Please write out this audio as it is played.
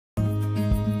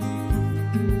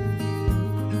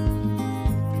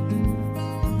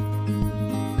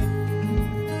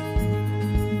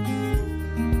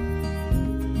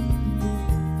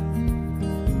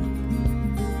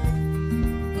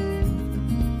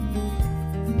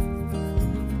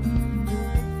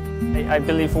I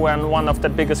believe we're one of the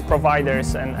biggest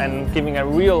providers and giving a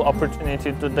real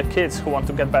opportunity to the kids who want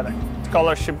to get better.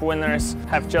 Scholarship winners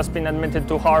have just been admitted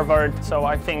to Harvard, so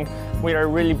I think we are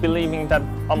really believing that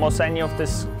almost any of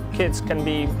these kids can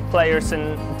be players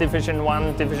in Division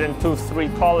I, Division II, III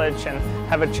college and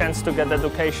have a chance to get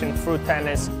education through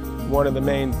tennis. One of the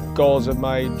main goals of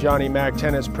my Johnny Mac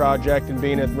tennis project and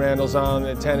being at Randall's on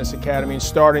the tennis academy and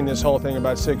starting this whole thing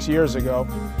about 6 years ago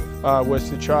was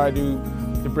to try to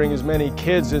bring as many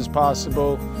kids as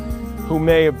possible who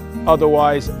may have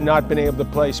otherwise not been able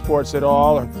to play sports at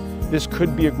all. This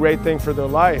could be a great thing for their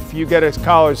life. You get a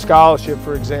college scholarship,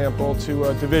 for example, to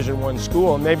a Division I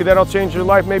school. Maybe that'll change your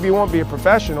life. Maybe you won't be a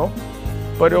professional,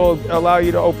 but it'll allow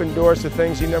you to open doors to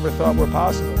things you never thought were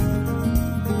possible.